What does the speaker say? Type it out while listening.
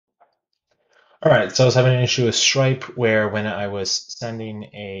All right, so I was having an issue with Stripe where when I was sending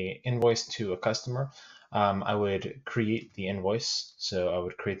a invoice to a customer, I would create the invoice. So I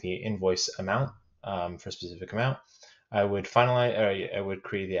would create the invoice amount for a specific amount. I would finalize, or I would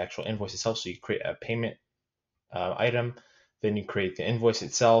create the actual invoice itself. So you create a payment item, then you create the invoice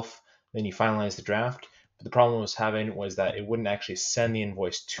itself, then you finalize the draft. But the problem I was having was that it wouldn't actually send the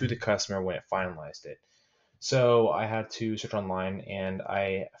invoice to the customer when it finalized it. So I had to search online, and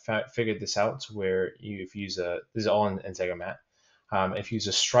I figured this out to where if you use this is all in Integromat. If you use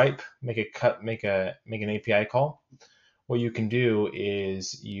a Stripe, make an API call. What you can do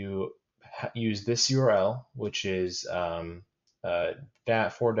is you use this URL, which is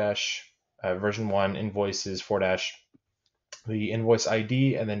that forward dash version one invoices forward dash the invoice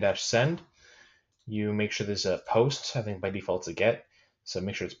ID and then dash send. You make sure there's a post. I think by default it's a get. So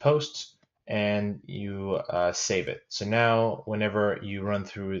make sure it's post and you save it. So now whenever you run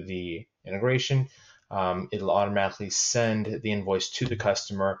through the integration, it'll automatically send the invoice to the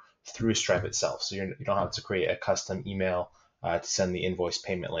customer through Stripe itself. So you don't have to create a custom email to send the invoice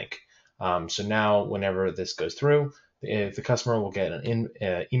payment link. So now whenever this goes through, the customer will get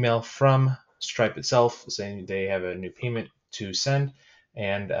an email from Stripe itself saying they have a new payment to send,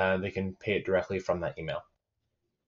 and they can pay it directly from that email.